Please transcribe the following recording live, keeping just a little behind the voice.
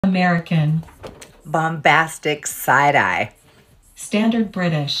American. Bombastic Side Eye. Standard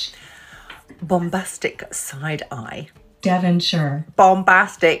British. Bombastic Side Eye. Devonshire.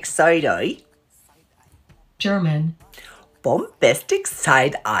 Bombastic Side Eye. German. Bombastic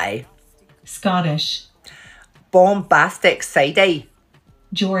Side Eye. Scottish. Bombastic Side Eye.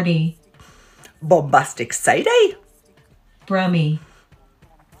 Geordie. Bombastic Side Eye. Brummie.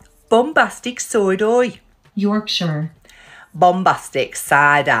 Bombastic Side Eye. Yorkshire. Bombastic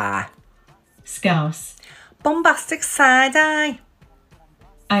Side Eye. Scouse. Bombastic Side Eye.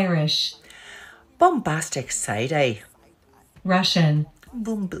 Irish. Bombastic Side Eye. Russian.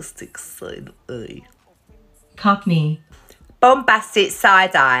 Bombastic Side Eye. Cockney. Bombastic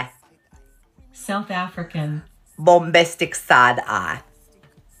Side Eye. South African. Bombastic Side Eye.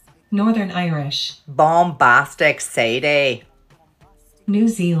 Northern Irish. Bombastic Side Eye. New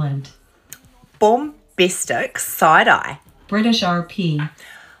Zealand. Bombastic Side Eye. British RP.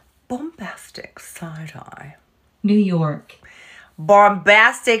 Bombastic Side Eye. New York.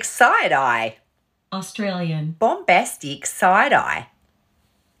 Bombastic Side Eye. Australian. Bombastic Side Eye.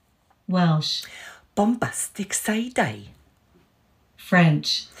 Welsh. Bombastic Side Eye.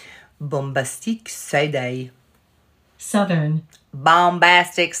 French. Bombastic Side Eye. Southern.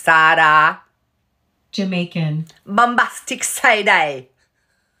 Bombastic Side Eye. Jamaican. Bombastic Side Eye.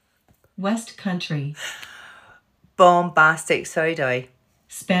 West Country. Bombastic Side Eye.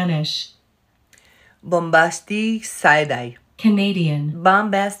 Spanish. Bombastic Side Eye. Canadian.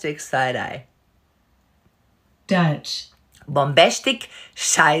 Bombastic Side Eye. Dutch. Bombastic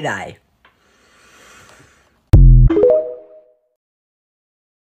Side Eye.